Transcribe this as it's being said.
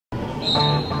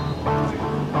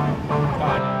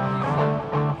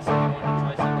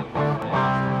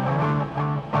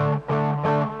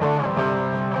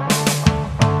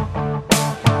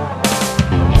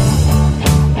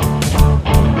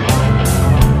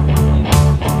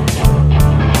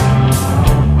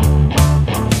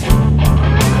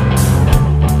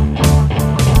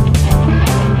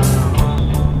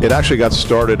It actually got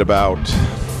started about,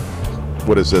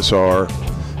 what is this, our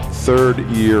third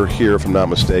year here, if I'm not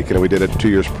mistaken, and we did it 2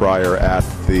 years prior at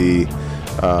the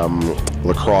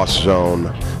lacrosse zone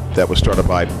that was started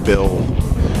by Bill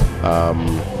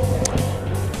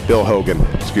Hogan,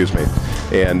 excuse me,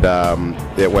 and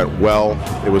it went well.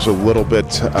 It was a little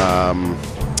bit,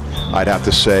 I'd have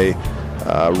to say,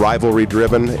 rivalry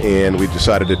driven, and we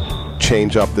decided to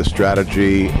change up the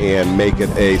strategy and make it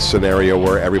a scenario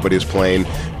where everybody's playing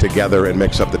together and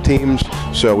mix up the teams.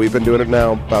 So we've been doing it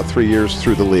now about 3 years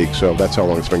through the league, so that's how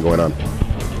long it's been going on.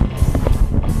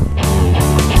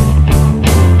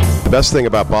 The best thing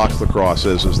about box lacrosse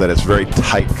is that it's very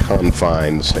tight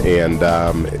confines and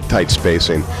tight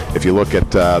spacing. If you look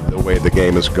at the way the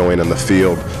game is going in the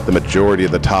field, the majority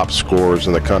of the top scorers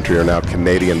in the country are now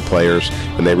Canadian players,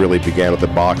 and they really began with the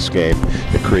box game.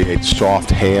 It creates soft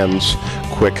hands,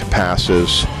 quick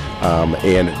passes,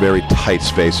 and very tight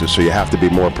spaces, so you have to be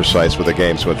more precise with the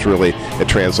game. So it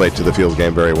translates to the field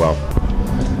game very well.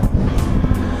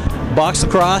 Box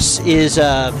lacrosse is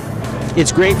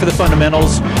it's great for the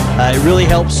fundamentals. It really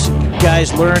helps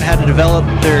guys learn how to develop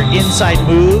their inside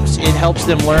moves. It helps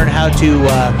them learn how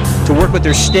to work with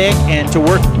their stick and to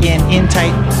work in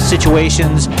tight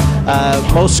situations.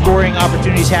 Most scoring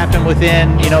opportunities happen within,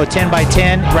 a 10 by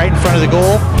 10 right in front of the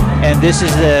goal, and this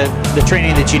is the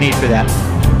training that you need for that.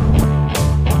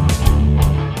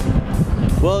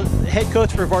 Well, head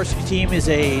coach for a varsity team is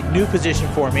a new position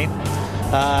for me.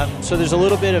 So there's a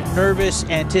little bit of nervous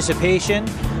anticipation,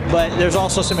 but there's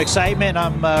also some excitement.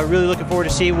 I'm really looking forward to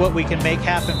see what we can make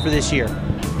happen for this year.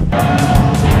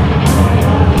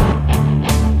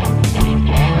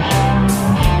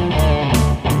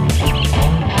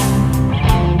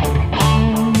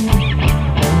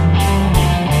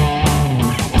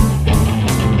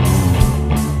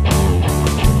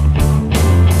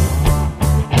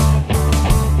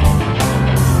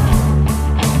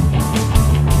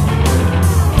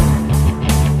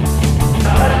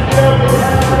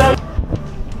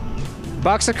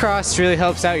 Box lacrosse really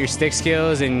helps out your stick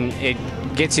skills, and it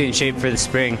gets you in shape for the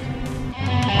spring.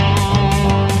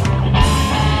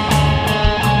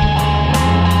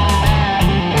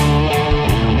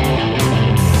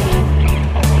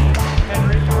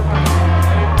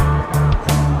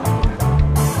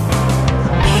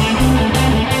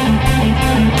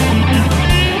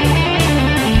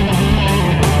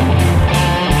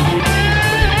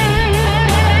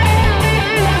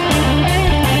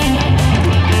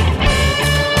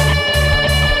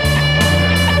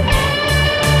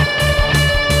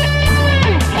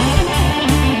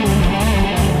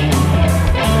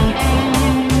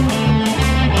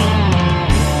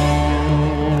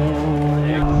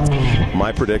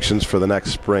 My predictions for the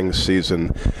next spring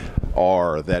season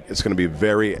are that it's going to be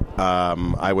very,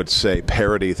 I would say,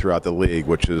 parity throughout the league,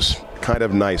 which is kind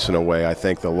of nice in a way. I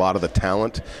think a lot of the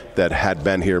talent that had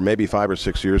been here maybe 5 or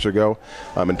 6 years ago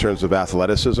in terms of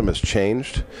athleticism has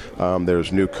changed.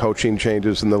 There's new coaching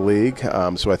changes in the league,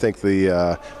 so I think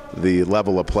the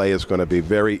level of play is going to be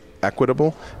very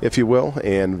equitable, if you will,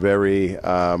 and very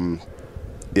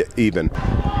even.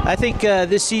 I think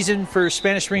this season for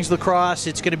Spanish Springs Lacrosse,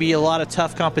 it's going to be a lot of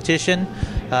tough competition.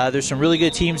 There's some really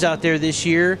good teams out there this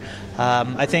year.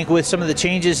 I think with some of the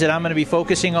changes that I'm going to be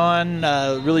focusing on,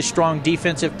 really strong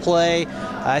defensive play,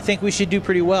 I think we should do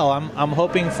pretty well. I'm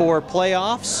hoping for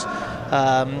playoffs.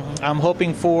 I'm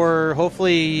hoping for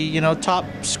hopefully, top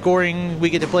scoring. We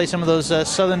get to play some of those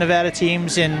Southern Nevada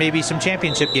teams and maybe some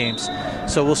championship games.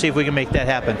 So we'll see if we can make that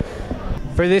happen.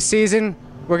 For this season,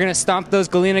 we're going to stomp those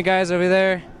Galena guys over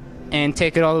there and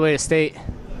take it all the way to state.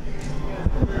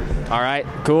 All right,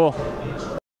 cool.